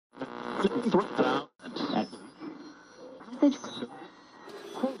Hello, this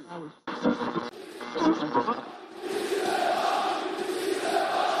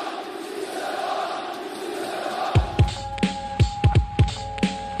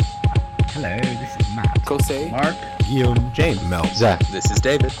is Matt. Kosei. Mark. Guillaume. James. Mel. Zach. This is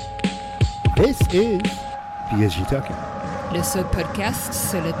David. This is PSG Talking. Le seul podcast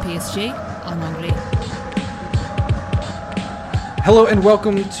sur le PSG en anglais. Hello and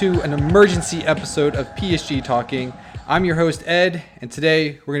welcome to an emergency episode of PSG Talking. I'm your host Ed, and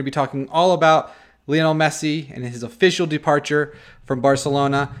today we're going to be talking all about Lionel Messi and his official departure from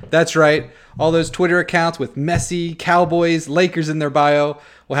Barcelona. That's right, all those Twitter accounts with Messi, Cowboys, Lakers in their bio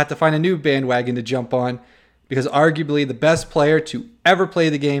will have to find a new bandwagon to jump on, because arguably the best player to ever play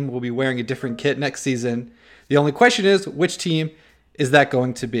the game will be wearing a different kit next season. The only question is, which team is that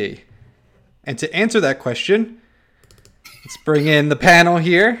going to be? And to answer that question, let's bring in the panel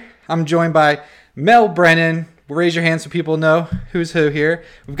here. I'm joined by Mel Brennan. Raise your hands so people know who's who here.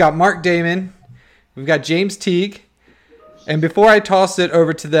 We've got Mark Damon. We've got James Teague. And before I toss it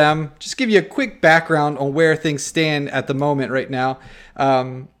over to them, just give you a quick background on where things stand at the moment right now.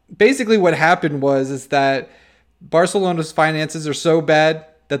 Basically what happened is that Barcelona's finances are so bad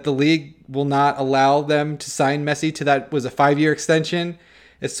that the league will not allow them to sign Messi to that was a 5-year extension.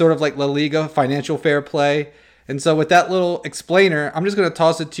 It's sort of like La Liga, financial fair play. And so with that little explainer, I'm just going to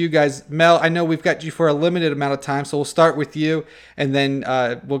toss it to you guys. Mel, I know we've got you for a limited amount of time, so we'll start with you, and then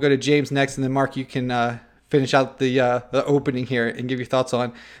we'll go to James next, and then Mark, you can finish out the opening here and give your thoughts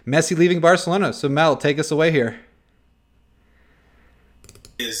on Messi leaving Barcelona. So Mel, take us away here.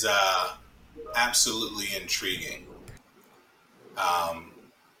 Is absolutely intriguing.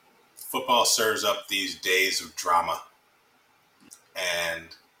 Football serves up these days of drama, and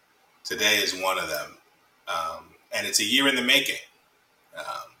today is one of them. And it's a year in the making.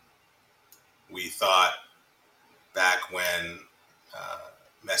 We thought back when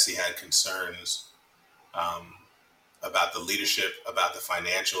Messi had concerns about the leadership, about the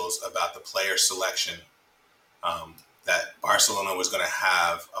financials, about the player selection, that Barcelona was going to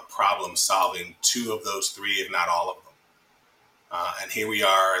have a problem solving 2 of those 3, if not all of them. And here we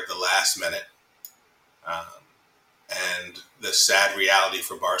are at the last minute. And the sad reality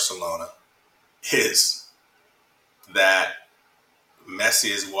for Barcelona is that Messi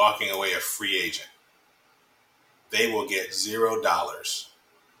is walking away a free agent. They will get $0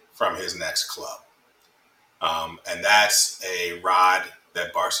 from his next club. And that's a rod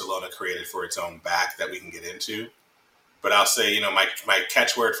that Barcelona created for its own back that we can get into. But I'll say, my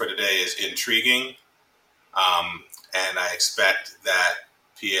catchword for today is intriguing. And I expect that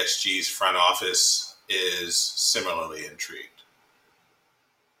PSG's front office is similarly intrigued.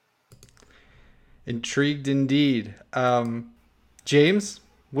 Intrigued indeed. James,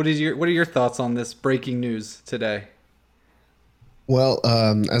 what are your thoughts on this breaking news today? Well,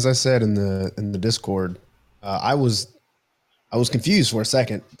 as I said in the Discord, I was confused for a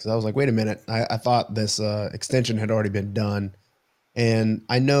second because I was like, wait a minute. I thought this extension had already been done. And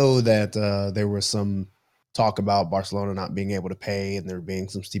I know that there was some talk about Barcelona not being able to pay and there being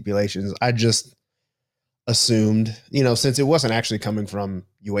some stipulations. I just assumed, since it wasn't actually coming from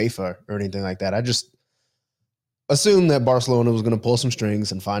UEFA or anything like that, I just assumed that Barcelona was going to pull some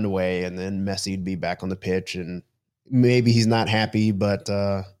strings and find a way, and then Messi would be back on the pitch, and maybe he's not happy, but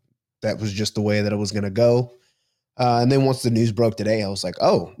that was just the way that it was going to go. And then once the news broke today, I was like,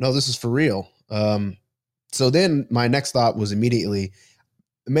 oh, no, this is for real. So then my next thought was immediately,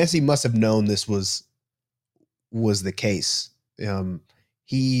 Messi must have known this was the case.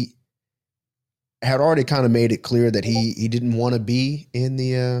 He had already kind of made it clear that he didn't want to be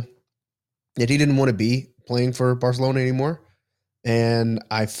that he didn't want to be playing for Barcelona anymore. And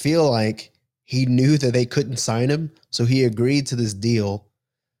I feel like he knew that they couldn't sign him, so he agreed to this deal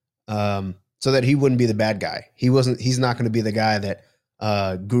so that he wouldn't be the bad guy. He's not going to be the guy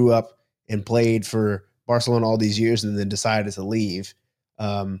that grew up and played for Barcelona all these years and then decided to leave.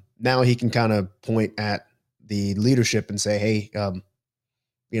 Now he can kind of point at the leadership and say, hey,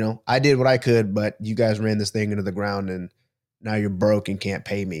 I did what I could, but you guys ran this thing into the ground and now you're broke and can't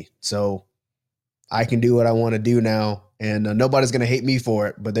pay me. So I can do what I want to do now, and nobody's going to hate me for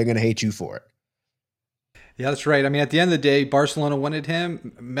it, but they're going to hate you for it. Yeah, that's right. I mean, at the end of the day, Barcelona wanted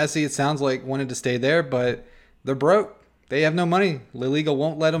him. Messi, it sounds like, wanted to stay there, but they're broke. They have no money. La Liga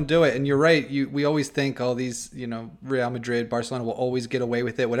won't let them do it. And you're right. We always think, these, Real Madrid, Barcelona will always get away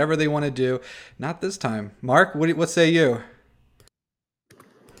with it, whatever they want to do. Not this time. Mark, what say you?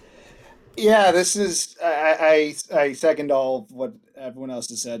 Yeah, this is I second all of what everyone else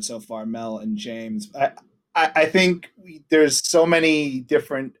has said so far, Mel and James. I think there's so many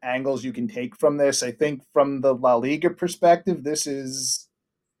different angles you can take from this. I think from the La Liga perspective, this is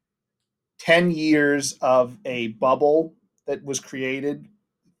 10 years of a bubble that was created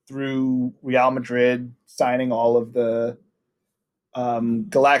through Real Madrid signing all of the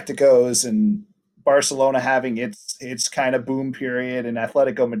Galacticos and Barcelona having its kind of boom period and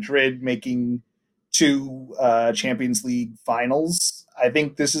Atletico Madrid making two Champions League finals. I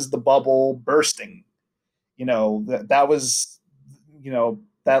think this is the bubble bursting. That was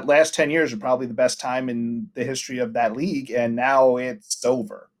that last 10 years are probably the best time in the history of that league, and now it's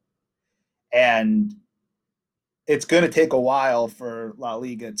over. And it's going to take a while for La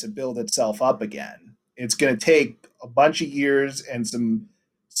Liga to build itself up again. It's going to take a bunch of years and some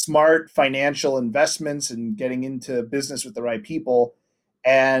smart financial investments and getting into business with the right people.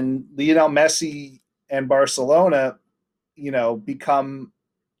 And Lionel Messi and Barcelona, become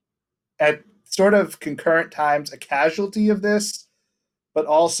at sort of concurrent times a casualty of this, but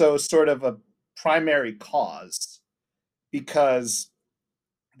also sort of a primary cause, because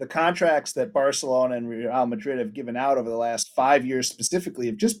the contracts that Barcelona and Real Madrid have given out over the last 5 years specifically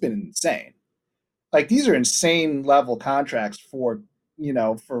have just been insane. Like, these are insane level contracts for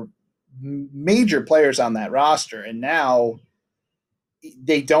major players on that roster, and now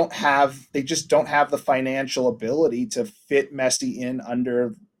they just don't have the financial ability to fit Messi in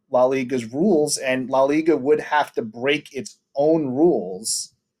under La Liga's rules, and La Liga would have to break its own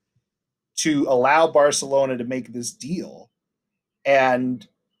rules to allow Barcelona to make this deal. And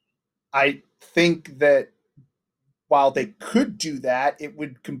I think that while they could do that, it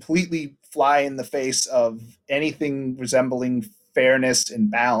would completely fly in the face of anything resembling fairness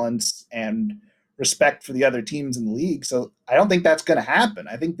and balance and respect for the other teams in the league. So I don't think that's going to happen.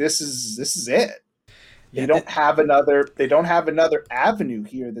 I think this is it. They don't have another avenue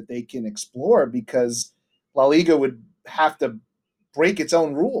here that they can explore, because La Liga would have to break its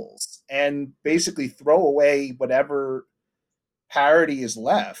own rules and basically throw away whatever parity is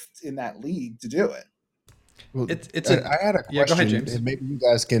left in that league to do it. Well, I had a question, yeah, go ahead, James. and maybe you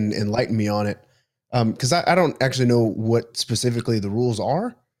guys can enlighten me on it, because I don't actually know what specifically the rules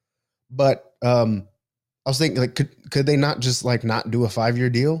are, but I was thinking, like, could they not just not do a 5-year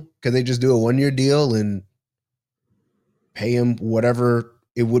deal? Could they just do a 1-year deal and pay him whatever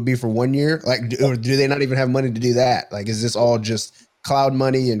it would be for 1 year? Or do they not even have money to do that? Like, is this all just cloud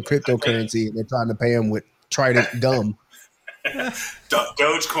money and cryptocurrency, and they're trying to pay him with Trident gum?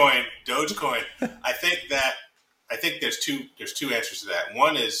 Dogecoin. I think there's two answers to that.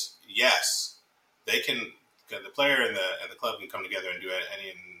 One is, yes, they can. The player and the club can come together and do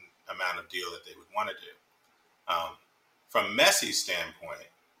any amount of deal that they would want to do. From Messi's standpoint,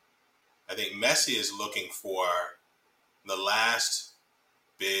 I think Messi is looking for the last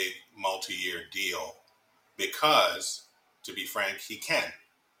big multi-year deal because, to be frank, he can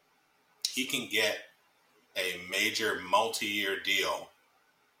get a major multi-year deal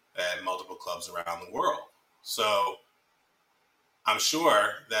at multiple clubs around the world. So I'm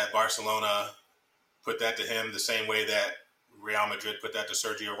sure that Barcelona put that to him the same way that Real Madrid put that to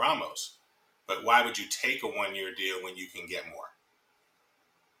Sergio Ramos. But why would you take a 1-year deal when you can get more?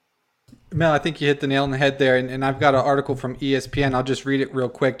 Mel, I think you hit the nail on the head there, and I've got an article from ESPN. I'll just read it real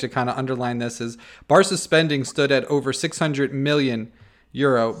quick to kind of underline this. Is Barca's spending stood at over 600 million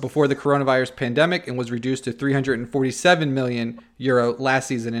euro before the coronavirus pandemic and was reduced to 347 million euro last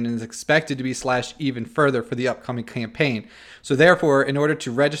season, and is expected to be slashed even further for the upcoming campaign. So therefore, in order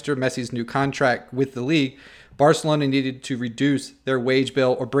to register Messi's new contract with the league, Barcelona needed to reduce their wage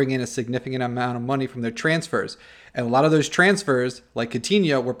bill or bring in a significant amount of money from their transfers. And a lot of those transfers, like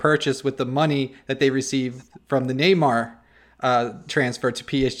Coutinho, were purchased with the money that they received from the Neymar transfer to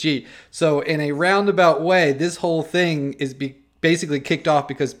PSG. So in a roundabout way, this whole thing is basically kicked off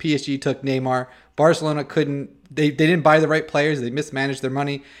because PSG took Neymar. Barcelona they didn't buy the right players. They mismanaged their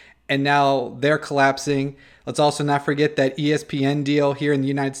money, and now they're collapsing. Let's also not forget that ESPN deal here in the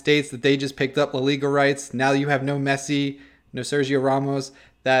United States that they just picked up La Liga rights. Now you have no Messi, no Sergio Ramos.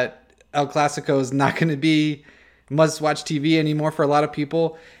 That El Clasico is not going to be must-watch TV anymore for a lot of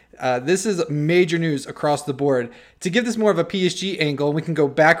people. This is major news across the board. To give this more of a PSG angle, and we can go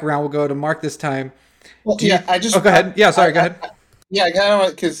back around. We'll go to Mark this time. Well, go ahead. Yeah, sorry, go ahead. Yeah, I kind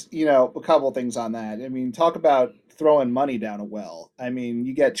of, because, a couple of things on that. I mean, talk about throwing money down a well. I mean,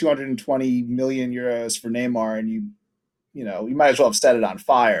 you get 220 million euros for Neymar, and you might as well have set it on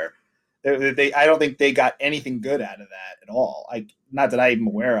fire. I don't think they got anything good out of that at all. Not that I'm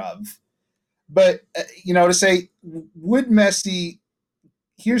aware of. But to say, would Messi?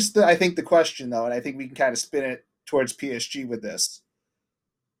 Here's I think the question though, and I think we can kind of spin it towards PSG with this.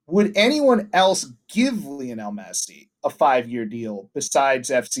 would anyone else give Lionel Messi a 5-year deal besides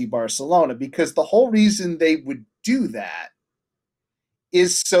FC Barcelona? Because the whole reason they would do that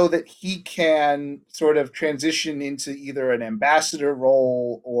is so that he can sort of transition into either an ambassador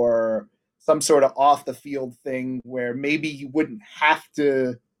role or some sort of off the field thing where maybe you wouldn't have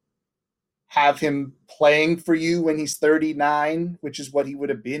to have him playing for you when he's 39, which is what he would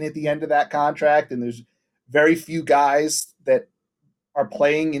have been at the end of that contract. And there's very few guys that are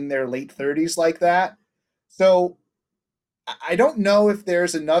playing in their late 30s like that. So I don't know if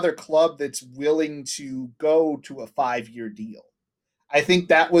there's another club that's willing to go to a 5-year deal. I think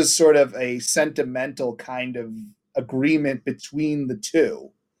that was sort of a sentimental kind of agreement between the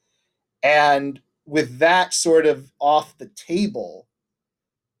two. And with that sort of off the table,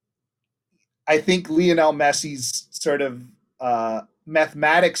 I think Lionel Messi's sort of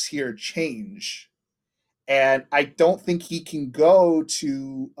mathematics here change. And I don't think he can go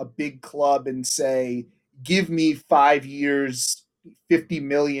to a big club and say, give me 5 years, 50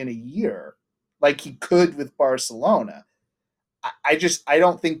 million a year, like he could with Barcelona. I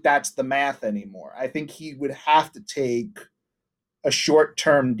don't think that's the math anymore. I think he would have to take a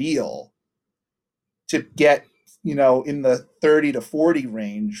short-term deal to get, in the 30 to 40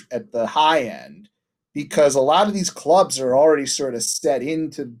 range at the high end, because a lot of these clubs are already sort of set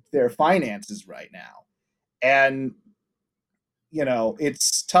into their finances right now. And,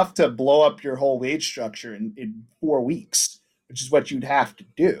 it's tough to blow up your whole wage structure in 4 weeks, which is what you'd have to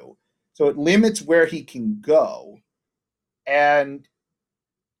do. So it limits where he can go. And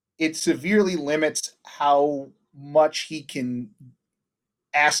it severely limits how much he can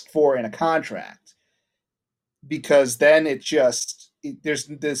ask for in a contract, because then there's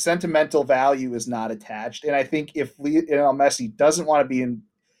the sentimental value is not attached. And I think if Lionel Messi doesn't want to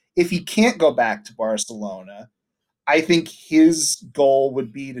if he can't go back to Barcelona, I think his goal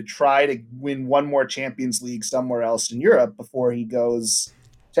would be to try to win one more Champions League somewhere else in Europe before he goes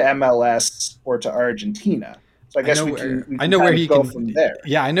to MLS or to Argentina. So I guess I know where he go can from there.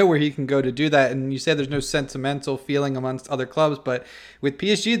 Yeah, I know where he can go to do that. And you said there's no sentimental feeling amongst other clubs, but with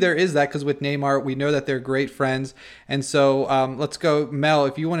PSG there is that, because with Neymar we know that they're great friends. And so let's go, Mel,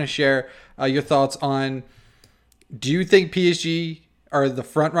 if you want to share your thoughts on, do you think PSG are the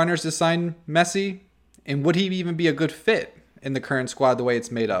front runners to sign Messi, and would he even be a good fit in the current squad the way it's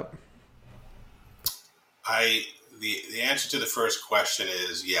made up? The answer to the first question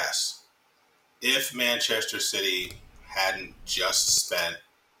is yes. If Manchester City hadn't just spent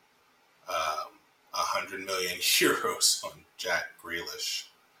 100 million euros on Jack Grealish,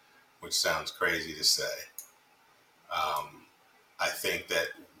 which sounds crazy to say, I think that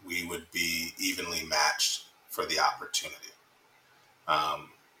we would be evenly matched for the opportunity.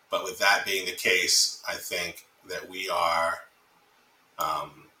 But with that being the case, I think that we are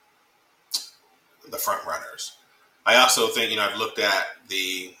the front runners. I also think, I've looked at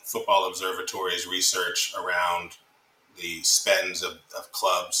the Football Observatory's research around the spends of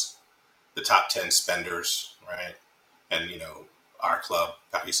clubs, the top 10 spenders, right? And, our club,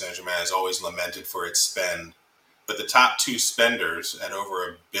 Paris Saint-Germain, has always lamented for its spend. But the top 2 spenders at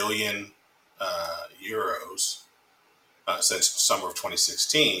over €1 billion since summer of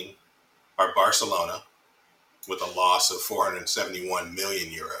 2016 are Barcelona, with a loss of 471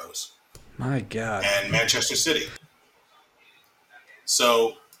 million euros. My God. And Manchester City.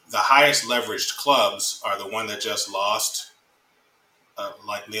 So the highest leveraged clubs are the one that just lost,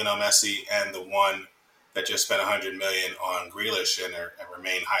 like Lionel Messi, and the one that just spent 100 million on Grealish and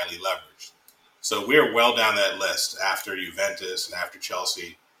remain highly leveraged. So we're well down that list. After Juventus and after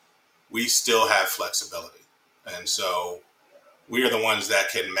Chelsea, we still have flexibility. And so we are the ones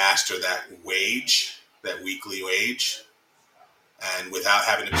that can master that weekly wage. And without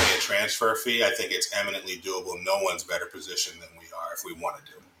having to pay a transfer fee, I think it's eminently doable. No one's better positioned than we are if we want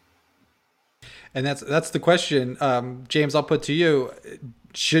to do it. And that's the question, James, I'll put to you.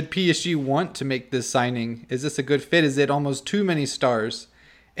 Should PSG want to make this signing? Is this a good fit? Is it almost too many stars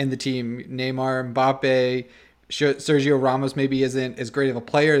in the team? Neymar, Mbappe, Sergio Ramos maybe isn't as great of a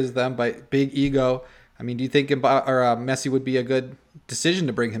player as them, but big ego. I mean, do you think Messi would be a good decision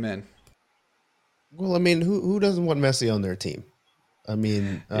to bring him in? Well, I mean, who doesn't want Messi on their team? I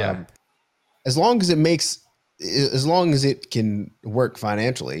mean, Yeah. as long as it can work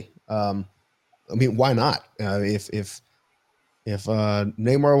financially, I mean, why not? If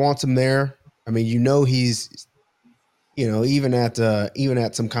Neymar wants him there, I mean, he's, even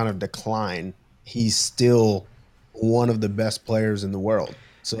at some kind of decline, he's still one of the best players in the world.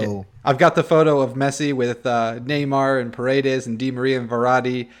 So I've got the photo of Messi with Neymar and Paredes and Di Maria and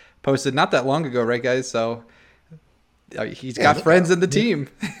Verratti posted not that long ago, right, guys? So He's got friends in the team.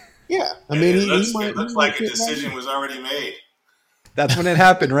 Yeah, I mean, it he looks, might, it looks he like might a fit right decision in. was already made. That's when it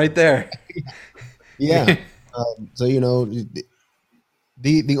happened, right there. Yeah. So the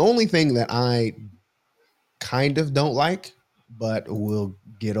only thing that I kind of don't like, but we'll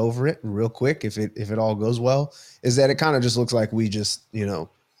get over it real quick if it all goes well, is that it kind of just looks like we just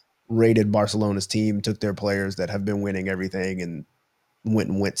rated Barcelona's team, took their players that have been winning everything, and went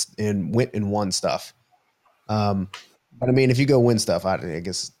and won stuff. But I mean, if you go win stuff, I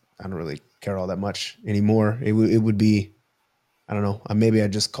guess I don't really care all that much anymore. It would be, I don't know. Maybe I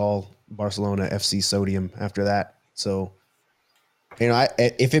just call Barcelona FC Sodium after that. So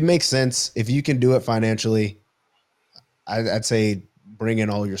if it makes sense, if you can do it financially, I'd say bring in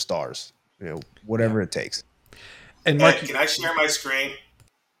all your stars. Whatever it takes. And Mark, Ed, can I share my screen?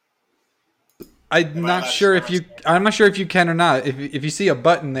 I'm Am I not allowed to sure share if my you. screen? I'm not sure if you can or not. If you see a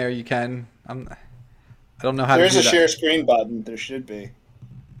button there, you can. I don't know how There's to a do that. share screen button. There should be.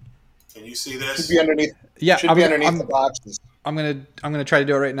 Can you see Should this? be underneath. Yeah, Should be underneath the boxes. I'm gonna try to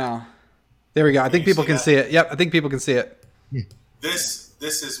do it right now. There we go. I think you people see can that? see it. Yep, I think people can see it. This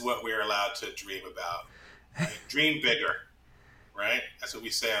is what we're allowed to dream about. Right? Dream bigger, right? That's what we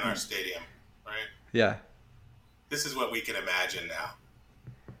say on our stadium, right? Yeah. This is what we can imagine now.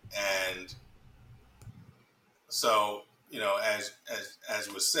 And so, as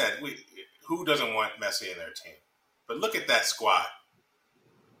was said, who doesn't want Messi in their team? But look at that squad.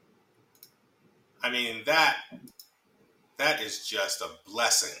 I mean, that is just a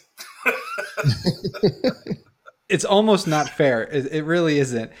blessing. It's almost not fair. It really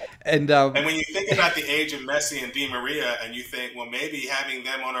isn't. And And when you think about the age of Messi and Di Maria, and you think, well, maybe having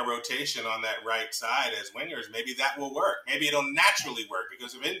them on a rotation on that right side as wingers, maybe that will work. Maybe it'll naturally work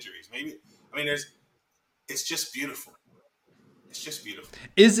because of injuries. It's just beautiful. It's just beautiful.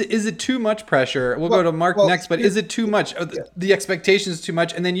 is it too much pressure? We'll go to Mark next, but is it too much? The expectations too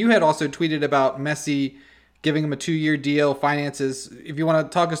much? And then you had also tweeted about Messi giving him a 2-year deal, finances. If you want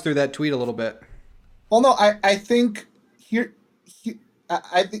to talk us through that tweet a little bit. Well, no, I think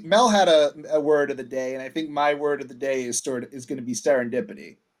I think Mel had a word of the day, and I think my word of the day is going to be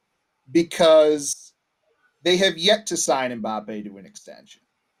serendipity, because they have yet to sign Mbappe to an extension.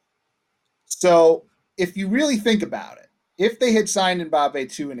 So if you really think about it, if they had signed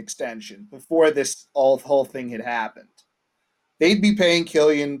Mbappe to an extension before this whole thing had happened, they'd be paying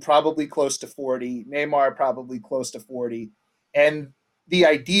Kylian probably close to 40, Neymar probably close to 40, and the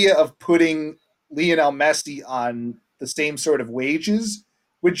idea of putting Lionel Messi on the same sort of wages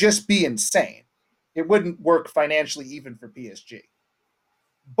would just be insane. It wouldn't work financially even for PSG.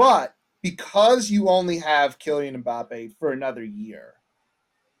 But because you only have Kylian Mbappe for another year,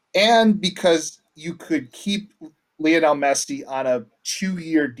 and because you could keep Lionel Messi on a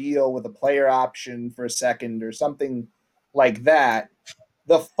 2-year deal with a player option for a second or something like that,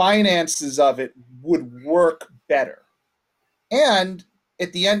 the finances of it would work better. And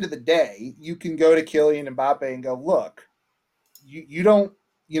at the end of the day, you can go to Kylian Mbappe and go, look, you don't,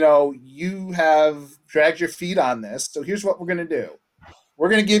 you have dragged your feet on this. So here's what we're going to do. We're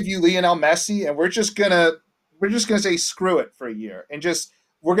going to give you Lionel Messi, and we're just going to say screw it for a year, and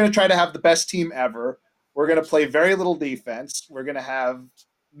we're going to try to have the best team ever. We're going to play very little defense. We're going to have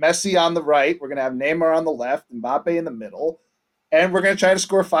Messi on the right. We're going to have Neymar on the left, Mbappe in the middle, and we're going to try to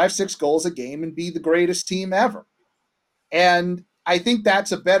score 5-6 goals a game and be the greatest team ever. And I think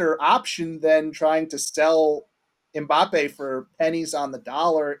that's a better option than trying to sell Mbappe for pennies on the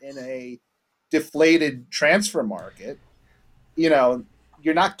dollar in a deflated transfer market. You're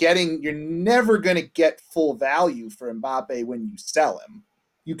never going to get full value for Mbappe when you sell him.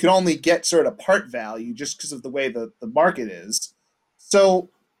 You can only get sort of part value just because of the way the market is.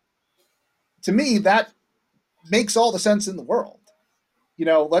 So to me, that makes all the sense in the world.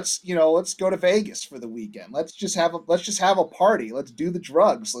 Let's go to Vegas for the weekend. Let's just have a party. Let's do the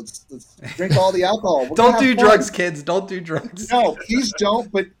drugs. Let's drink all the alcohol. Don't do drugs, kids. Don't do drugs. No, please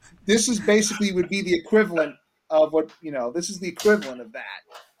don't. But this is basically would be the equivalent of what this is the equivalent of that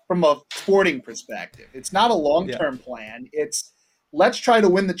from a sporting perspective. It's not a long-term plan. It's let's try to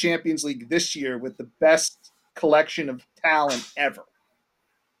win the Champions League this year with the best collection of talent ever.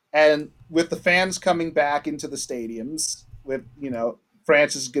 And with the fans coming back into the stadiums, with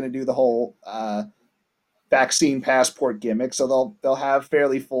France is going to do the whole vaccine passport gimmick, so they'll have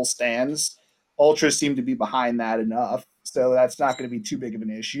fairly full stands. Ultras seem to be behind that enough, so that's not going to be too big of an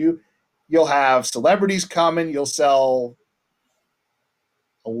issue. You'll have celebrities coming. You'll sell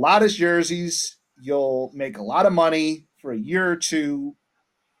a lot of jerseys. You'll make a lot of money for a year or two.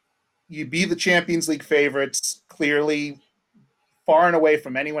 You be the Champions League favorites, clearly far and away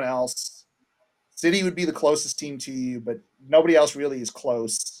from anyone else. City would be the closest team to you, but nobody else really is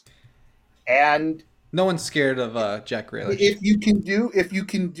close. And No one's scared of Jack Grealish. if you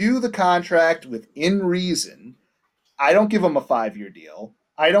can do the contract within reason, I don't give him a 5-year deal.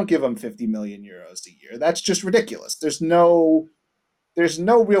 I don't give him 50 million euros a year. That's just ridiculous. There's no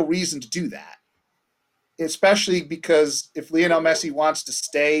real reason to do that. Especially because if Lionel Messi wants to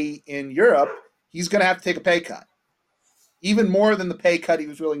stay in Europe, he's going to have to take a pay cut. Even more than the pay cut he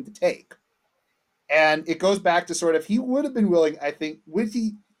was willing to take. And it goes back to sort of, he would have been willing, I think,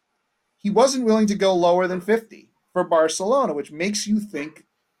 he wasn't willing to go lower than 50 for Barcelona, which makes you think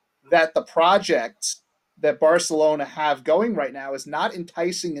that the project that Barcelona have going right now is not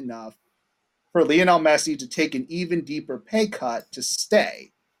enticing enough for Lionel Messi to take an even deeper pay cut to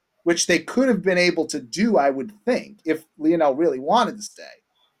stay, which they could have been able to do, I would think, if Lionel really wanted to stay.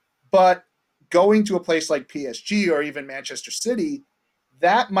 But going to a place like PSG or even Manchester City,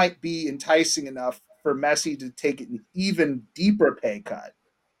 that might be enticing enough for Messi to take an even deeper pay cut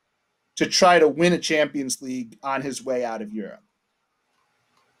to try to win a Champions League on his way out of Europe.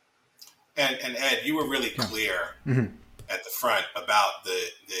 And Ed, you were really clear at the front about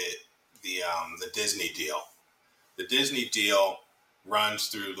the Disney deal. The Disney deal runs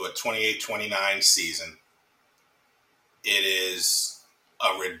through the 28-29 season. It is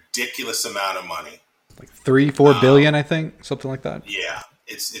a ridiculous amount of money. Like 3-4 billion, I think, something like that. Yeah,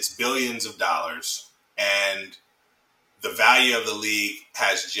 it's billions of dollars, and the value of the league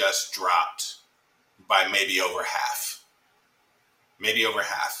has just dropped by maybe over half.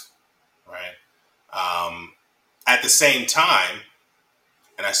 Right? At the same time,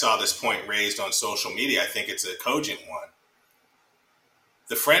 and I saw this point raised on social media, I think it's a cogent one.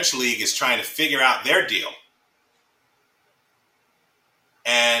 The French league is trying to figure out their deal.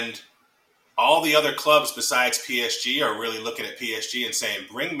 And all the other clubs besides PSG are really looking at PSG and saying,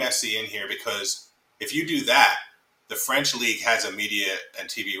 bring Messi in here, because if you do that, the French league has a media and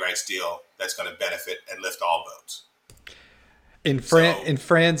TV rights deal that's going to benefit and lift all boats. In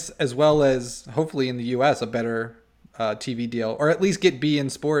France, as well as hopefully in the US, a better TV deal, or at least get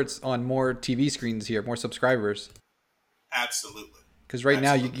beIN Sports on more TV screens here, more subscribers. Absolutely. Because right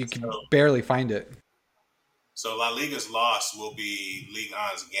now you can barely find it. So La Liga's loss will be Ligue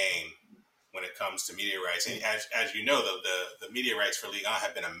 1's gain when it comes to media rights. And as you know, the media rights for Ligue 1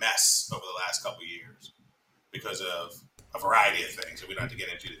 have been a mess over the last couple of years because of a variety of things that we don't have to get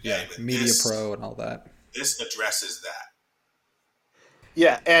into today. Yeah, but Media Pro and all that. This addresses that.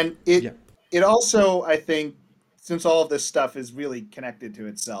 Yeah, and it also, I think, since all of this stuff is really connected to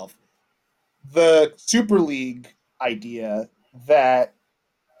itself, the Super League idea that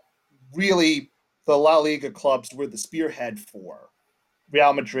really the La Liga clubs were the spearhead for,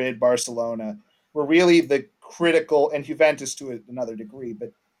 Real Madrid, Barcelona, were really the critical, and Juventus to another degree,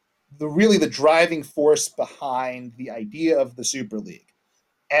 but the driving force behind the idea of the Super League.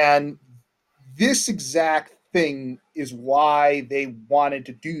 And this exact thing is why they wanted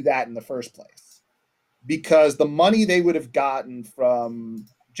to do that in the first place. Because the money they would have gotten from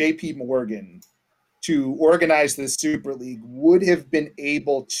JP Morgan to organize this Super League would have been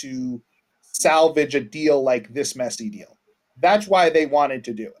able to salvage a deal like this Messi deal. That's why they wanted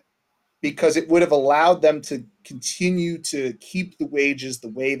to do it. Because it would have allowed them to continue to keep the wages the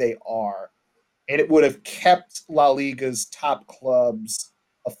way they are. And it would have kept La Liga's top clubs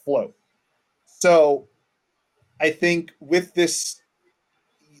afloat. So I think with this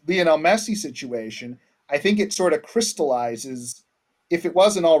Lionel Messi situation, I think it sort of crystallizes, if it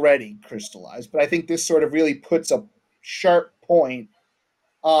wasn't already crystallized, but I think this sort of really puts a sharp point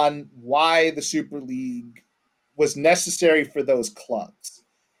on why the Super League was necessary for those clubs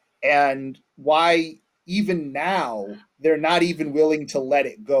and why even now they're not even willing to let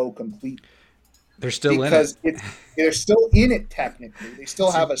it go completely. They're still because in it. They're still in it technically. They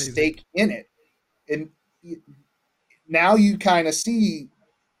still have a stake in it. And now you kind of see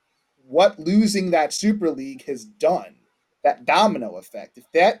what losing that Super League has done, that domino effect.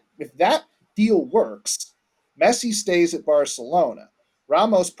 If that deal works, Messi stays at Barcelona,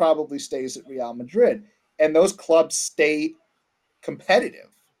 Ramos probably stays at Real Madrid, and those clubs stay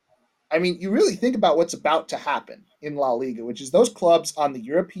competitive. I mean, you really think about what's about to happen in La Liga, which is those clubs on the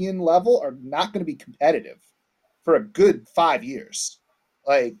European level are not going to be competitive for a good 5 years.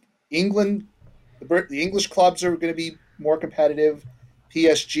 Like England, the English clubs are going to be more competitive.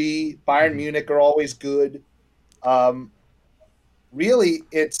 PSG, Bayern Munich are always good. Really,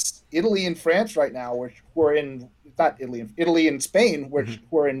 it's Italy and France right now, which we're in. Not Italy and Spain, which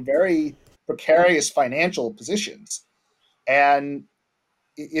we're in very precarious financial positions, and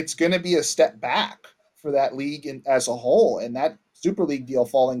it's going to be a step back for that league as a whole, and that Super League deal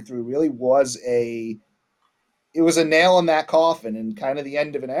falling through really was a nail in that coffin and kind of the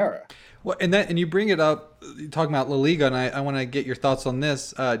end of an era. Well, and you bring it up, talking about La Liga, and I want to get your thoughts on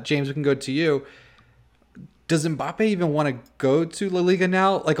this. James, we can go to you. Does Mbappe even want to go to La Liga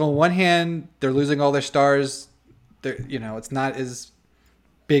now? Like, on one hand, they're losing all their stars. It's not as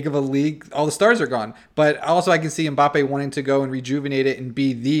big of a league. All the stars are gone. But also, I can see Mbappe wanting to go and rejuvenate it and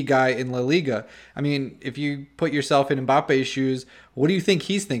be the guy in La Liga. I mean, if you put yourself in Mbappe's shoes, what do you think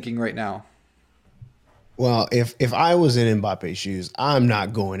he's thinking right now? Well, if I was in Mbappe's shoes, I'm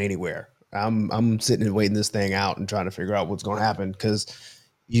not going anywhere. I'm sitting and waiting this thing out and trying to figure out what's going to happen, because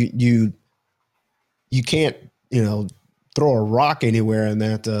you can't throw a rock anywhere in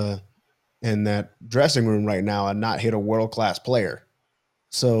that dressing room right now and not hit a world class player.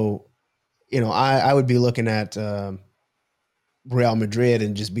 So, I would be looking at Real Madrid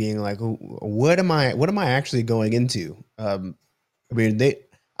and just being like, what am I actually going into? I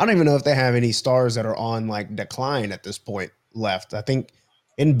don't even know if they have any stars that are on like decline at this point left. I think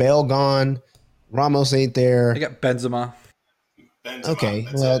in Bale gone, Ramos ain't there. They got Benzema. Okay,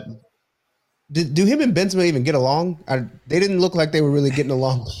 well, do him and Benzema even get along? They didn't look like they were really getting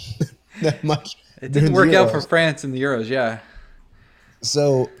along that much. It didn't work out for France in the Euros, yeah.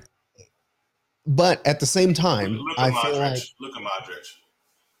 So, but at the same time, Luka I feel like Luka Modric.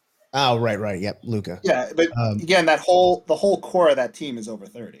 Oh, right, yep, Luka. Yeah, but again, the whole core of that team is over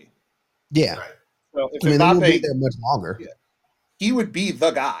 30. Yeah, Right. So if they Mbappe, won't be there much longer. Yeah. He would be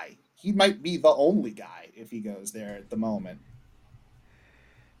the guy. He might be the only guy if he goes there at the moment.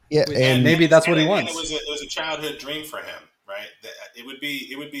 Yeah, and maybe that's what he wants. It was a childhood dream for him, right? It would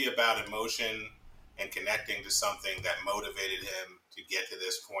be about emotion and connecting to something that motivated him to get to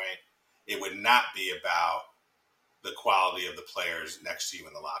this point. It would not be about the quality of the players next to you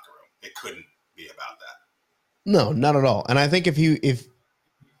in the locker room. It couldn't be about that. No, not at all. And I think if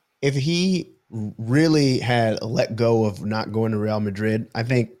he really had let go of not going to Real Madrid, I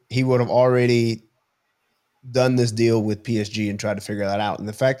think he would have already done this deal with PSG and tried to figure that out. And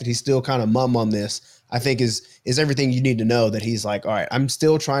the fact that he's still kind of mum on this, I think is everything you need to know, that he's like, all right, I'm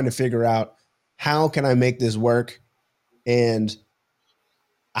still trying to figure out how can I make this work, and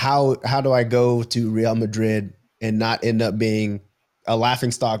how do I go to Real Madrid and not end up being a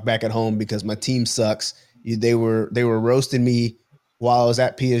laughingstock back at home because my team sucks. They were roasting me while I was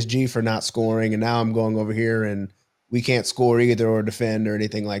at PSG for not scoring, and now I'm going over here and we can't score either or defend or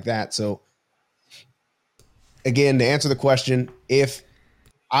anything like that. So again, to answer the question, if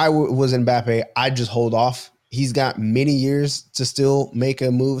I was Mbappe, I'd just hold off. He's got many years to still make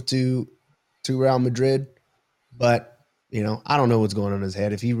a move to Real Madrid, but I don't know what's going on in his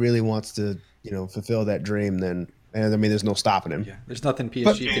head. If he really wants to, fulfill that dream, then there's no stopping him. Yeah, there's nothing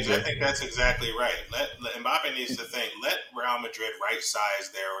PSG James, could do. I think that's exactly right. Let Mbappe needs to think. Let Real Madrid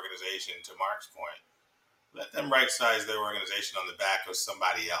right-size their organization. To Mark's point, let them right-size their organization on the back of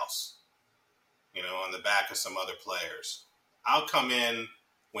somebody else. On the back of some other players. I'll come in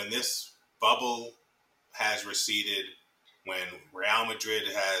when this bubble has receded, when Real Madrid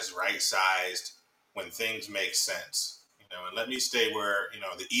has right-sized, when things make sense. And let me stay where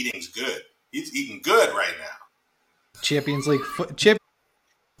the eating's good. He's eating good right now. Champions League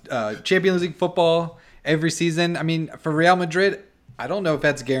football every season. I mean, for Real Madrid, I don't know if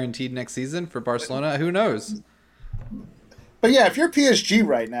that's guaranteed next season. For Barcelona, who knows? But yeah, if you're PSG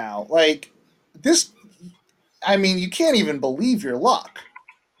right now, like this, you can't even believe your luck,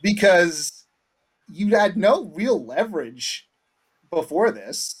 because you had no real leverage before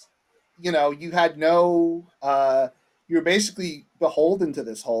this. You had no, you're basically beholden to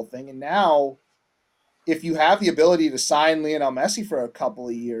this whole thing. And now, if you have the ability to sign Lionel Messi for a couple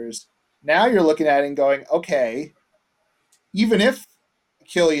of years, now you're looking at it and going, okay, even if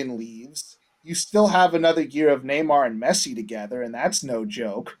Kylian leaves, you still have another year of Neymar and Messi together, and that's no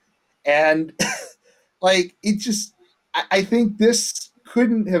joke. And I think this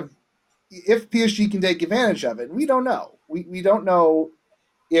couldn't have, if PSG can take advantage of it. We don't know. We don't know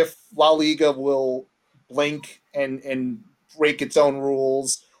if La Liga will blink and break its own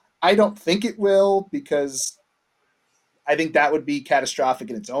rules. I don't think it will, because I think that would be catastrophic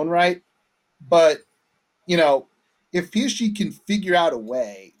in its own right. But, if PSG can figure out a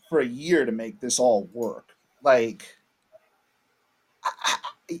way for a year to make this all work, I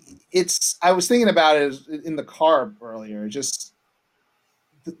was thinking about it in the car earlier, just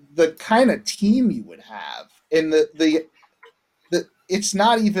the kind of team you would have, and the it's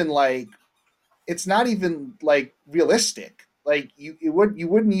not even realistic. You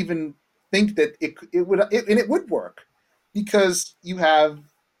wouldn't even think that it would work, because you have,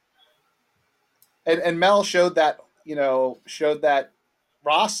 and Mel showed that showed that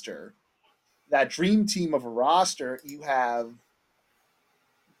roster, that dream team of a roster. You have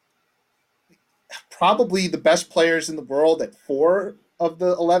probably the best players in the world at 4 of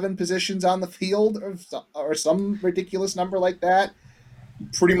the 11 positions on the field, or some ridiculous number like that.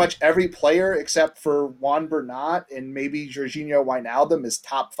 Pretty much every player except for Juan Bernat and maybe Jorginho Wijnaldum is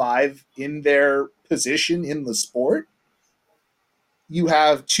top 5 in their position in the sport. You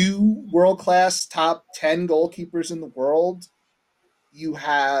have 2 world-class top 10 goalkeepers in the world. You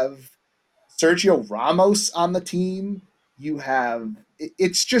have Sergio Ramos on the team. You have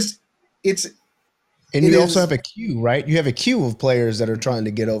And you also have a queue, right? You have a queue of players that are trying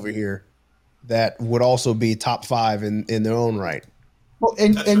to get over here that would also be top 5 in their own right. Well,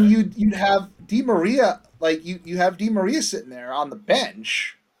 and you'd have Di Maria, like you have Di Maria sitting there on the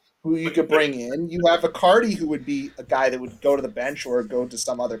bench, who you could bring in. You have Icardi, who would be a guy that would go to the bench or go to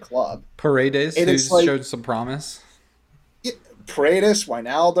some other club. Paredes, who's showed some promise. Paredes,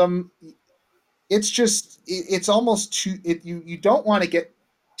 Wijnaldum. It's almost too. You don't want to get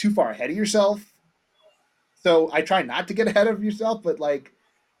too far ahead of yourself. So I try not to get ahead of yourself, but like,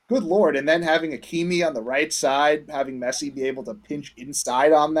 good Lord. And then having Hakimi on the right side, having Messi be able to pinch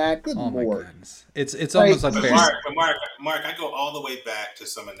inside on that. Good Lord. My goodness. It's almost unfair. Mark, I go all the way back to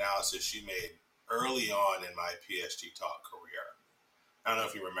some analysis you made early on in my PSG Talk career. I don't know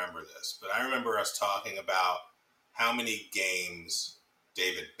if you remember this, but I remember us talking about how many games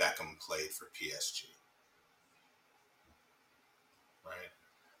David Beckham played for PSG. Right?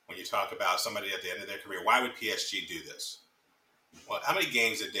 When you talk about somebody at the end of their career, why would PSG do this? Well, how many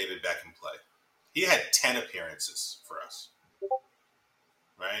games did David Beckham play? He had 10 appearances for us.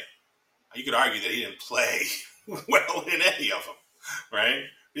 Right? You could argue that he didn't play well in any of them. Right?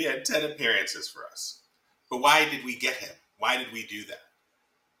 He had 10 appearances for us. But why did we get him? Why did we do that?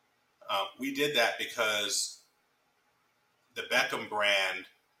 We did that because the Beckham brand,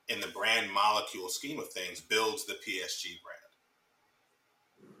 in the brand molecule scheme of things, builds the PSG brand.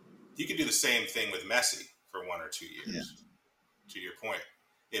 You could do the same thing with Messi for 1 or 2 years. Yeah. To your point,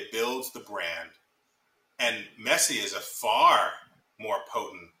 it builds the brand, and Messi is a far more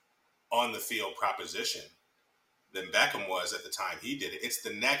potent on the field proposition than Beckham was at the time he did it. It's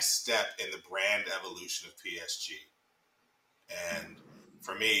the next step in the brand evolution of PSG, and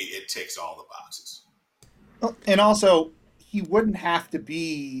for me, it ticks all the boxes. Well, and also, he wouldn't have to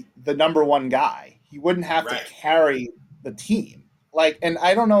be the number one guy. He wouldn't have to carry the team. Like, and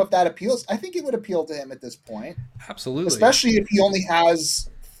I don't know if that appeals. I think it would appeal to him at this point. Absolutely. Especially if he only has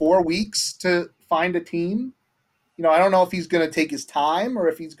 4 weeks to find a team. I don't know if he's going to take his time or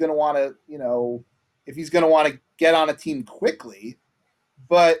if he's going to want to, if he's going to want to get on a team quickly.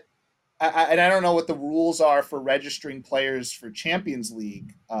 But I don't know what the rules are for registering players for Champions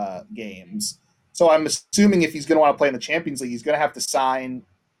League games. So I'm assuming if he's going to want to play in the Champions League, he's going to have to sign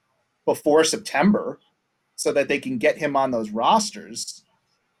before September, so that they can get him on those rosters.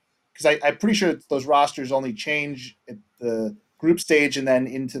 Because I'm pretty sure those rosters only change at the group stage and then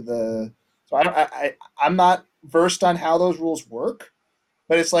into the. So I'm not versed on how those rules work,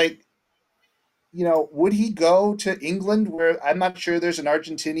 but it's like, would he go to England where I'm not sure there's an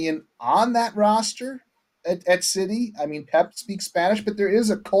Argentinian on that roster at City? I mean, Pep speaks Spanish, but there is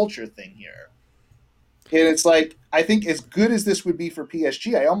a culture thing here. And it's like, I think as good as this would be for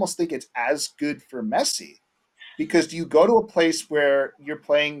PSG, I almost think it's as good for Messi. Because do you go to a place where you're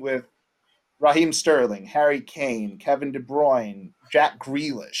playing with Raheem Sterling, Harry Kane, Kevin De Bruyne, Jack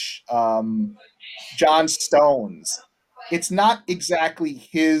Grealish, John Stones? It's not exactly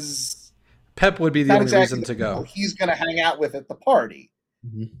his. Pep would be the only reason to go. He's going to hang out with at the party.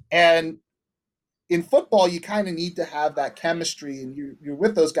 Mm-hmm. And in football, you kind of need to have that chemistry, and you're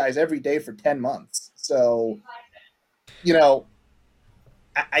with those guys every day for 10 months. So,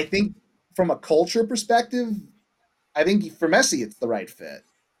 I think from a culture perspective, I think for Messi, it's the right fit.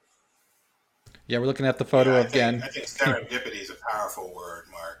 Yeah, we're looking at the photo again. I think serendipity is a powerful word,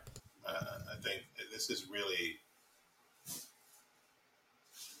 Mark. I think this is really...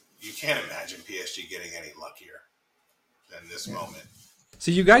 You can't imagine PSG getting any luckier than this moment.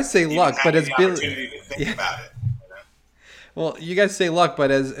 So you guys say luck, but as Billy... about it. Well, you guys say luck, but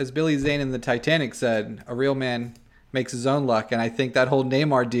as Billy Zane in the Titanic said, a real man makes his own luck. And I think that whole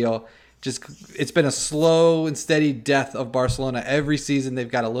Neymar deal... it's been a slow and steady death of Barcelona. Every season they've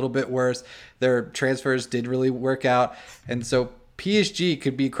got a little bit worse. Their transfers did really work out. And so PSG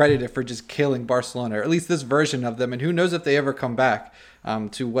could be credited for just killing Barcelona, or at least this version of them. And who knows if they ever come back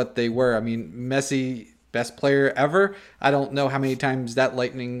to what they were. I mean, Messi, best player ever. I don't know how many times that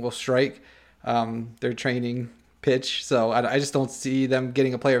lightning will strike. They're training pitch. So I just don't see them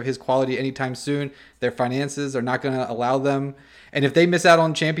getting a player of his quality anytime soon. Their finances are not going to allow them. And if they miss out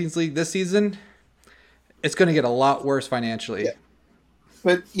on Champions League this season, it's going to get a lot worse financially. Yeah.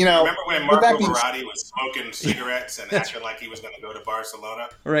 But, you know, remember when Marco Verratti was smoking cigarettes and acting like he was going to go to Barcelona?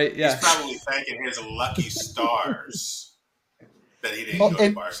 Right, yeah. He's probably thanking his lucky stars that he didn't go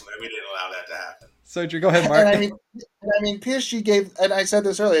to Barcelona. We didn't allow that to happen. So, Drew, go ahead, Mark. And I mean, PSG gave, and I said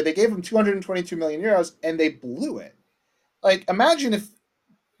this earlier, they gave him 222 million euros, and they blew it. Like, imagine if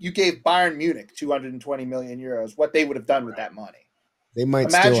you gave Bayern Munich 220 million euros, what they would have done with that money. They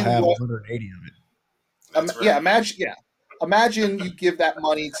might still have 180 of it. Right. Yeah, imagine you give that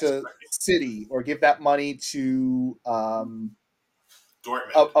money to City or give that money to Dortmund.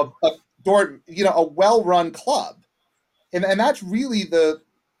 A well-run club, and that's really the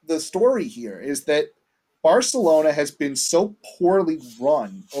story here, is that Barcelona has been so poorly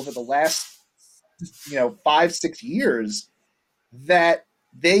run over the last 5-6 years that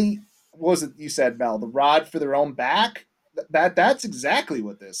they, what was it you said, Mel, the rod for their own back? That's exactly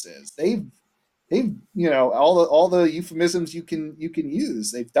what this is. They've all the euphemisms you can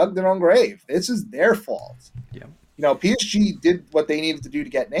use. They've dug their own grave. This is their fault. Yeah. PSG did what they needed to do to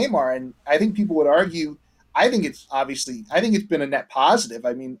get Neymar, and I think people would argue. I think it's been a net positive.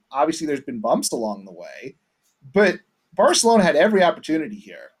 I mean, obviously there's been bumps along the way, but Barcelona had every opportunity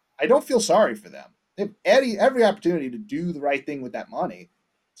here. I don't feel sorry for them. They have every opportunity to do the right thing with that money,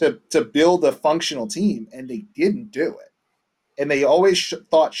 to build a functional team, and they didn't do it. And they always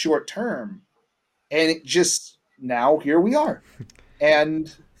thought short term. And it just, now here we are.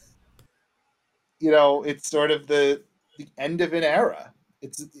 And, it's sort of the end of an era.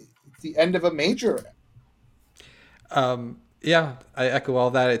 It's the end of a major. Yeah, I echo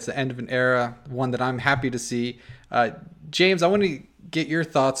all that. It's the end of an era, one that I'm happy to see. James, I want to get your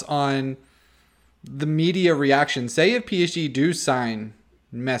thoughts on the media reaction. Say if PSG do sign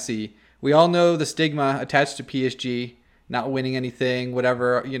Messi, we all know the stigma attached to PSG, not winning anything,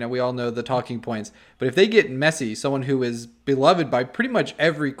 whatever, we all know the talking points. But if they get Messi, someone who is beloved by pretty much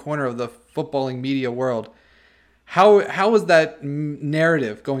every corner of the footballing media world, how is that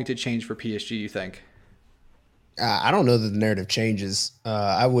narrative going to change for PSG, you think? I don't know that the narrative changes.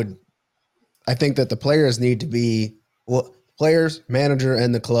 I think that the players need to be, players, manager,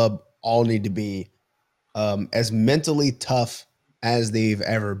 and the club all need to be as mentally tough as they've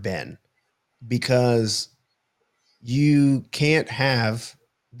ever been, because you can't have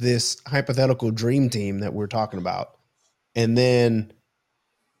this hypothetical dream team that we're talking about and then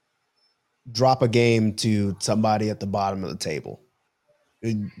drop a game to somebody at the bottom of the table.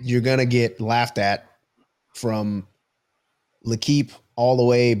 You're going to get laughed at from L'Equipe all the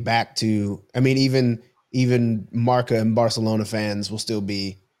way back to, even Marca and Barcelona fans will still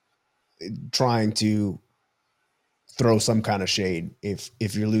be trying to throw some kind of shade if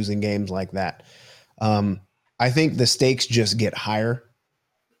you're losing games like that. I think the stakes just get higher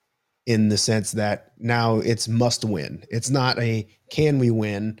in the sense that now it's must win. It's not a can we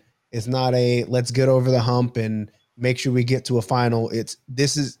win. It's not a let's get over the hump and make sure we get to a final.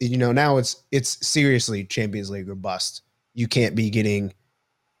 Now it's seriously Champions League or bust. You can't be getting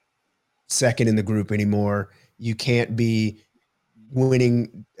second in the group anymore. You can't be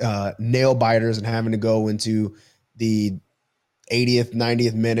winning nail biters and having to go into the 80th,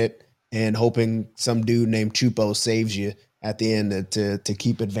 90th minute and hoping some dude named Chupo saves you at the end to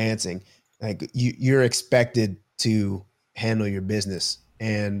keep advancing. Like you're expected to handle your business,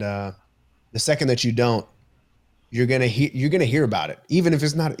 and the second that you don't, you're gonna hear about it, even if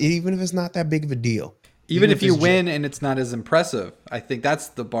it's not that big of a deal. Even if you win and it's not as impressive, I think that's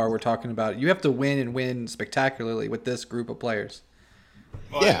the bar we're talking about. You have to win and win spectacularly with this group of players.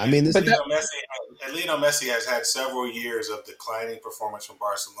 Well, yeah, Lionel Messi has had several years of declining performance from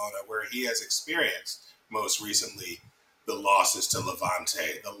Barcelona, where he has experienced most recently the losses to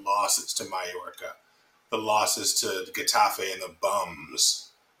Levante, the losses to Mallorca, the losses to Getafe and the bums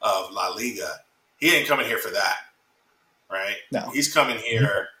of La Liga. He ain't coming here for that, right? No. He's coming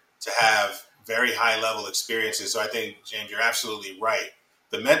here to have very high-level experiences. So I think, James, you're absolutely right.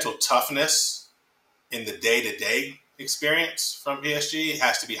 The mental toughness in the day-to-day experience from PSG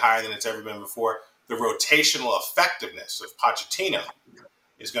has to be higher than it's ever been before. The rotational effectiveness of Pochettino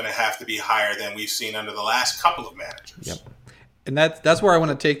is going to have to be higher than we've seen under the last couple of managers. Yep. And that's where I want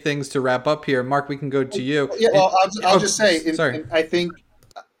to take things to wrap up here. Mark, we can go to you. Yeah, well, I'll just say, sorry. I think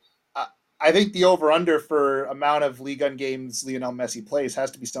the over-under for amount of Ligue 1 games Lionel Messi plays has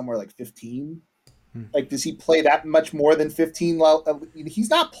to be somewhere like 15. Like, does he play that much more than 15? Well,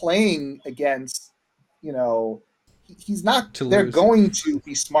 he's not playing against, he's not. They're going to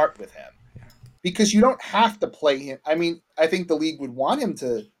be smart with him. because you don't have to play him. I mean, I think the league would want him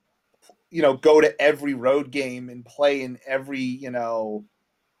to, go to every road game and play in every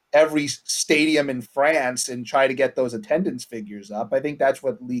stadium in France and try to get those attendance figures up. I think that's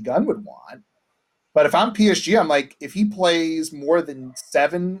what Ligue 1 would want. But if I'm PSG, I'm like, if he plays more than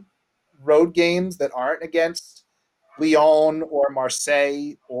 7 road games that aren't against Lyon or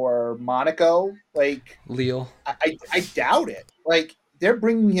Marseille or Monaco, like Lille. I doubt it. Like they're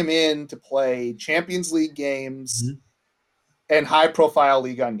bringing him in to play Champions League games and high profile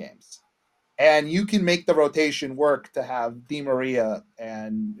Ligue 1 games. And you can make the rotation work to have Di Maria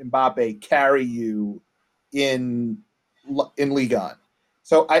and Mbappe carry you in Ligue 1.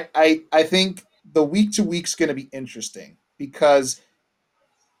 So I think the week to week's going to be interesting because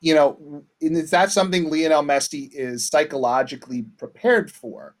is that something Lionel Messi is psychologically prepared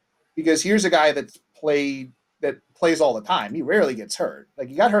for? Because here's a guy that plays all the time. He rarely gets hurt. Like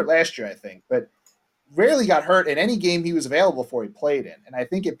he got hurt last year, I think, but rarely got hurt in any game he was available for. He played in, and I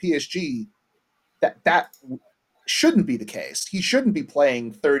think at PSG that shouldn't be the case. He shouldn't be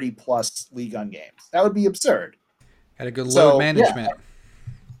playing 30 plus Ligue 1 games. That would be absurd. Had a good load management. Yeah,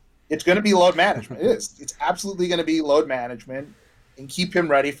 it's going to be load management. It is. It's absolutely going to be load management, and keep him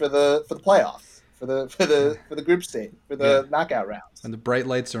ready for the playoffs, for the group stage, for the knockout rounds. When the bright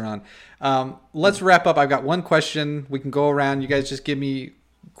lights are on. Let's wrap up. I've got one question. We can go around. You guys just give me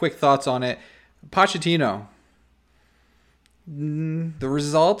quick thoughts on it. Pochettino. The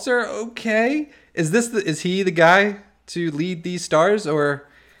results are okay. Is he the guy to lead these stars, or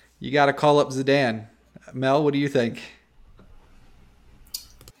you got to call up Zidane? Mel, what do you think?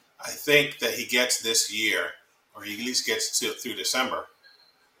 I think that he gets this year, or he at least gets through December,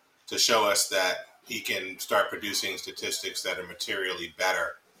 to show us that he can start producing statistics that are materially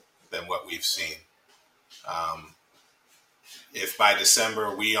better than what we've seen. If by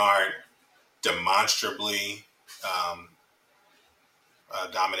December we aren't demonstrably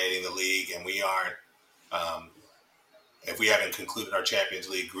dominating the league, and we aren't, if we haven't concluded our Champions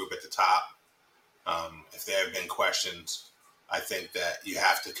League group at the top, if there have been questions, I think that you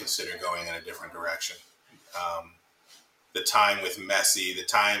have to consider going in a different direction. The time with Messi, the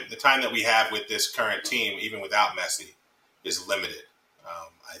time that we have with this current team, even without Messi, is limited,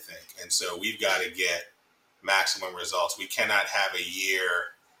 I think. And so we've got to get maximum results. We cannot have a year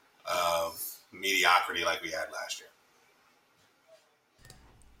of mediocrity like we had last year.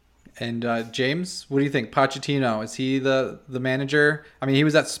 And James, what do you think? Pochettino, is he the manager? I mean, he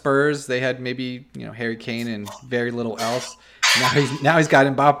was at Spurs. They had maybe Harry Kane and very little else. Now he's got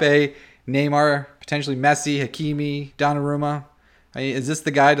Mbappe, Neymar, potentially Messi, Hakimi, Donnarumma. I mean, is this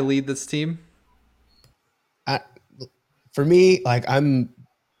the guy to lead this team? For me, I'm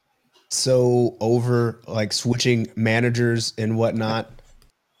so over switching managers and whatnot.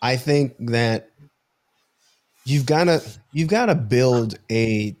 I think that you've got to build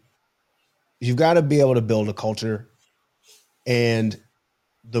you've got to be able to build a culture, and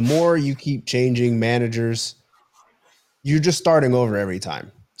the more you keep changing managers, you're just starting over every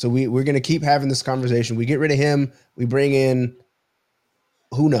time. So we're going to keep having this conversation. We get rid of him. We bring in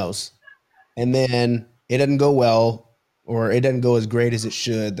who knows, and then it doesn't go well, or it doesn't go as great as it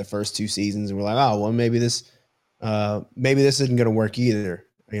should the first 2 seasons, and we're like, oh well, maybe this isn't going to work either.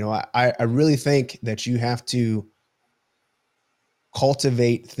 I really think that you have to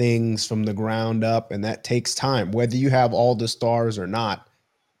cultivate things from the ground up, and that takes time, whether you have all the stars or not.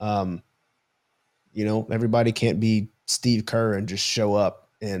 Everybody can't be Steve Kerr and just show up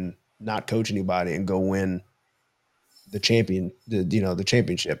and not coach anybody and go win the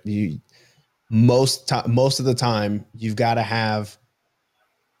championship. Most of the time you've got to have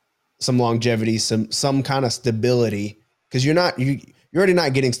some longevity, some kind of stability, because you're already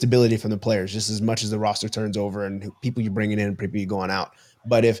not getting stability from the players just as much as the roster turns over and people you're bringing in and people you're going out.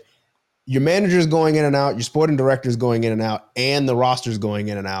 But if your manager is going in and out, your sporting director is going in and out, and the roster is going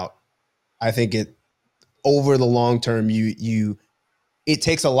in and out, I think over the long term, it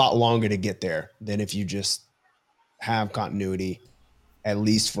takes a lot longer to get there than if you just have continuity, at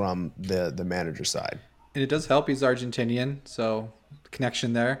least from the manager side. And it does help he's Argentinian, so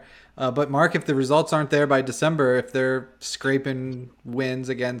connection there. But Mark, if the results aren't there by December, if they're scraping wins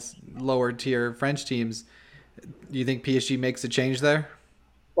against lower tier French teams, do you think PSG makes a change there?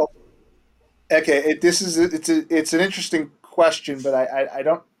 Well, okay, it's an interesting question, but I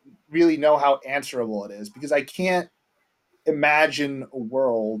don't really know how answerable it is, because I can't imagine a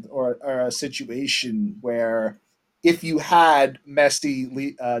world or a situation where if you had Messi,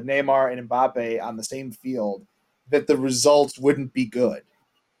 Neymar, and Mbappe on the same field, that the results wouldn't be good.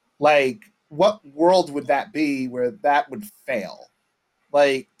 Like, what world would that be where that would fail?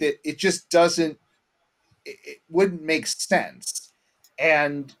 Like that, it just doesn't. It wouldn't make sense,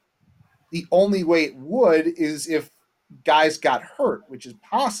 and the only way it would is if guys got hurt, which is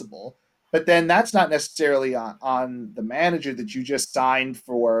possible. But then that's not necessarily on the manager that you just signed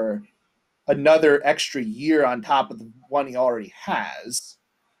for another extra year on top of the one he already has.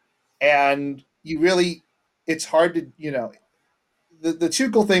 And you really, it's hard to, the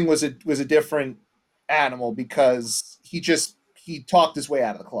Tuchel thing was a different animal because he talked his way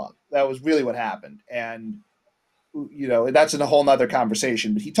out of the club. That was really what happened. And that's in a whole nother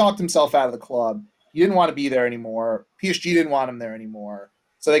conversation, but he talked himself out of the club. He didn't want to be there anymore. PSG didn't want him there anymore.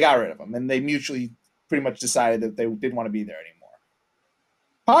 So they got rid of him, and they mutually pretty much decided that they didn't want to be there anymore.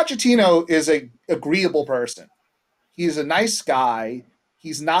 Pochettino is a agreeable person. He's a nice guy.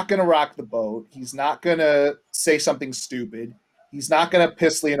 He's not going to rock the boat. He's not going to say something stupid. He's not going to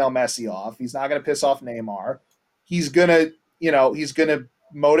piss Lionel Messi off. He's not going to piss off Neymar. He's going to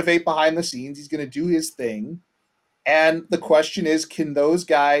motivate behind the scenes. He's going to do his thing. And the question is, can those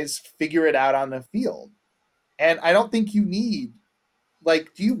guys figure it out on the field? And I don't think you need,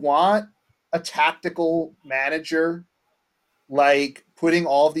 do you want a tactical manager, putting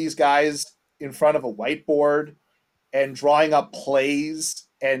all of these guys in front of a whiteboard and drawing up plays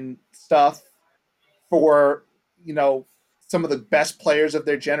and stuff for, some of the best players of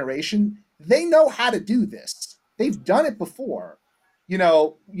their generation? They know how to do this. They've done it before. You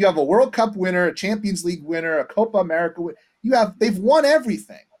have a World Cup winner, a Champions League winner, a Copa America winner. They've won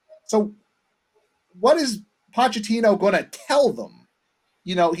everything. So what is Pochettino going to tell them?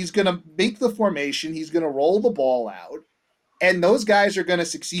 He's going to make the formation. He's going to roll the ball out. And those guys are going to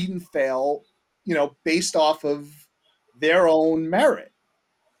succeed and fail, based off of their own merit.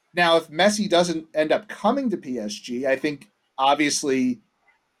 Now, if Messi doesn't end up coming to PSG, I think obviously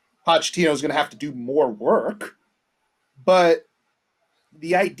Pochettino is going to have to do more work. But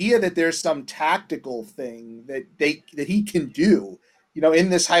the idea that there's some tactical thing that he can do, in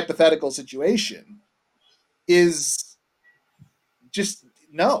this hypothetical situation, is just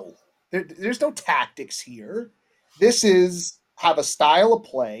no. There's no tactics here. This is have a style of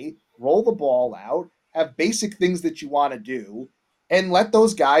play, roll the ball out, have basic things that you want to do, and let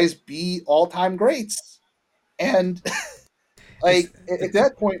those guys be all-time greats. And at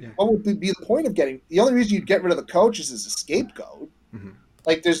that point, what would be the point of getting? The only reason you'd get rid of the coach is as a scapegoat. Mm-hmm.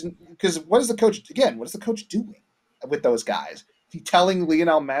 Because what is the coach doing with those guys? Is he telling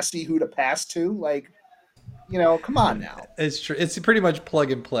Lionel Messi who to pass to? Come on now. It's true. It's pretty much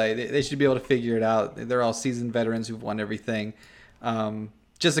plug and play. They should be able to figure it out. They're all seasoned veterans who've won everything.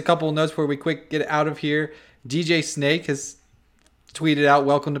 Just a couple of notes before we get out of here. DJ Snake has tweeted out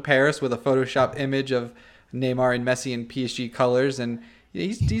 "Welcome to Paris" with a Photoshop image of Neymar and Messi in PSG colors, and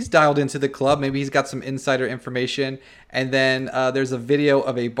he's dialed into the club. Maybe he's got some insider information. And then there's a video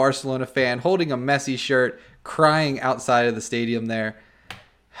of a Barcelona fan holding a Messi shirt, crying outside of the stadium there.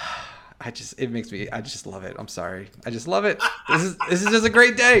 I just love it. I'm sorry. I just love it. This is just a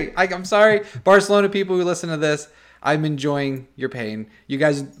great day. I'm sorry, Barcelona people who listen to this. I'm enjoying your pain. You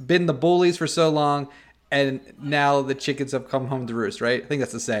guys have been the bullies for so long, and now the chickens have come home to roost, right? I think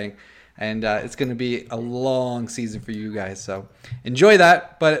that's the saying. And it's going to be a long season for you guys. So enjoy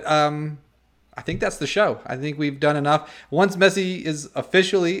that. But I think that's the show. I think we've done enough. Once Messi is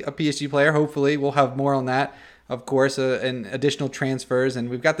officially a PSG player, hopefully we'll have more on that, of course, and additional transfers. And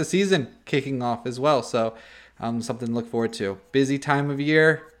we've got the season kicking off as well. So something to look forward to. Busy time of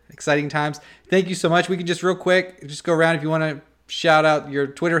year, exciting times. Thank you so much. We can just real quick, just go around if you want to shout out your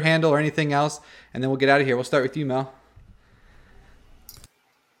Twitter handle or anything else. And then we'll get out of here. We'll start with you, Mel.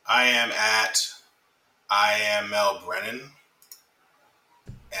 I am Mel Brennan,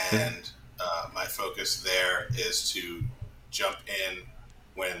 and my focus there is to jump in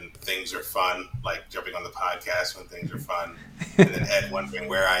when things are fun, like jumping on the podcast when things are fun, and then Ed wondering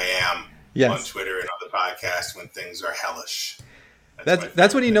where I am on Twitter and on the podcast when things are hellish.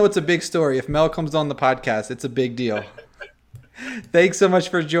 That's when you know it's a big story. If Mel comes on the podcast, it's a big deal. Thanks so much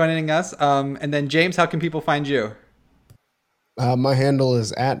for joining us. And then James, how can people find you? My handle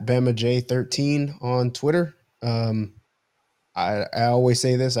is @BamaJ13 on Twitter. I always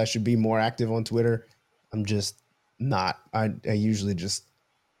say this, I should be more active on Twitter. I'm just not. I usually just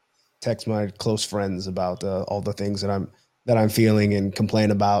text my close friends about all the things that I'm feeling and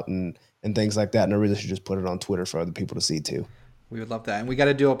complain about and things like that. And I really should just put it on Twitter for other people to see too. We would love that. And we got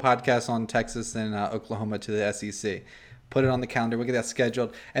to do a podcast on Texas and Oklahoma to the SEC. Put it on the calendar. We'll get that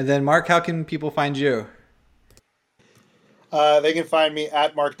scheduled. And then Mark, how can people find you? They can find me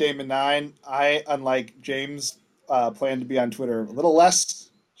at MarkDamon9. I, unlike James, plan to be on Twitter a little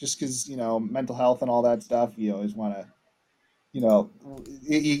less, just because mental health and all that stuff. You always want to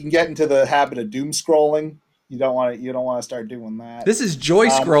you can get into the habit of doom scrolling. You don't want to start doing that. This is joy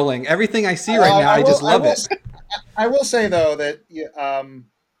scrolling. Everything I see right now, I just love it. I will say though that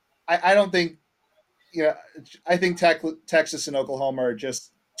I don't think I think Texas and Oklahoma are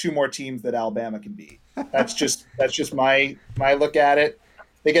just two more teams that Alabama can beat. That's just my look at it.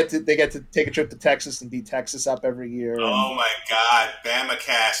 They get to take a trip to Texas and beat Texas up every year. Oh my God, Bama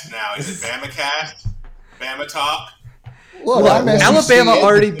Cast now. Is it Bama Cast? Bama Talk? Look, Alabama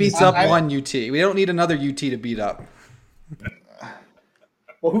already beats up one UT. We don't need another UT to beat up.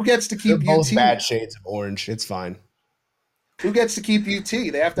 Well, who gets to keep They're both UT? bad shades of orange. It's fine. Who gets to keep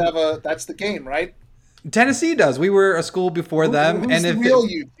UT? They have to have that's the game, right? Tennessee does. We were a school before them. Who's the real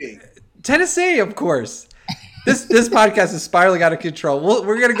UT? Tennessee, of course. This podcast is spiraling out of control.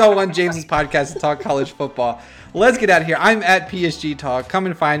 We're going to go on James's podcast and talk college football. Let's get out of here. I'm at PSG Talk. Come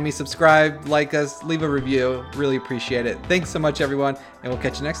and find me. Subscribe, like us, leave a review. Really appreciate it. Thanks so much, everyone, and we'll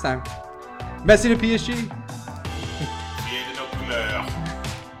catch you next time. Messi to PSG.